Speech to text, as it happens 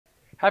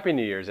Happy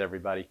New Year's,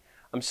 everybody.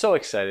 I'm so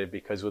excited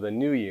because with a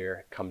new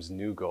year comes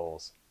new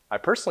goals. I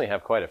personally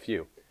have quite a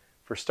few.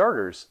 For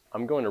starters,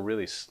 I'm going to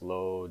really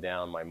slow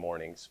down my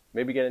mornings.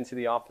 Maybe get into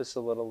the office a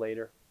little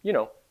later.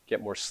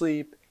 Get more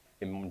sleep,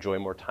 enjoy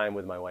more time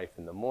with my wife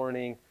in the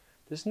morning.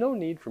 There's no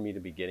need for me to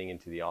be getting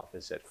into the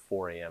office at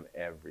 4 a.m.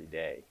 every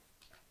day.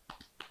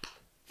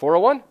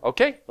 4:01?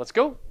 Okay, let's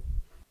go.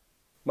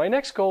 My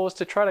next goal is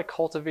to try to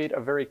cultivate a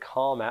very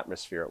calm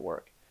atmosphere at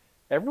work.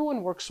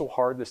 Everyone works so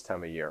hard this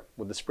time of year.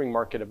 With the spring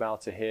market about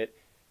to hit,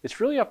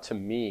 it's really up to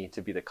me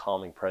to be the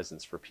calming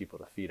presence for people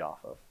to feed off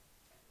of.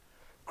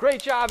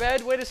 Great job,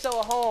 Ed. Way to sell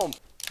a home.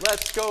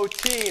 Let's go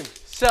team.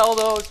 Sell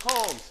those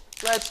homes.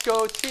 Let's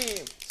go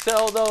team.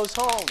 Sell those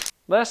homes.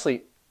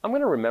 Lastly, I'm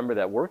going to remember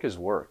that work is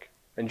work.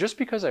 And just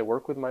because I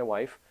work with my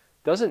wife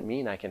doesn't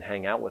mean I can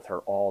hang out with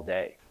her all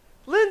day.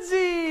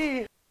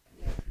 Lindsay!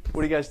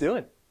 What are you guys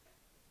doing?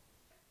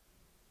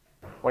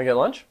 Want to get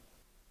lunch?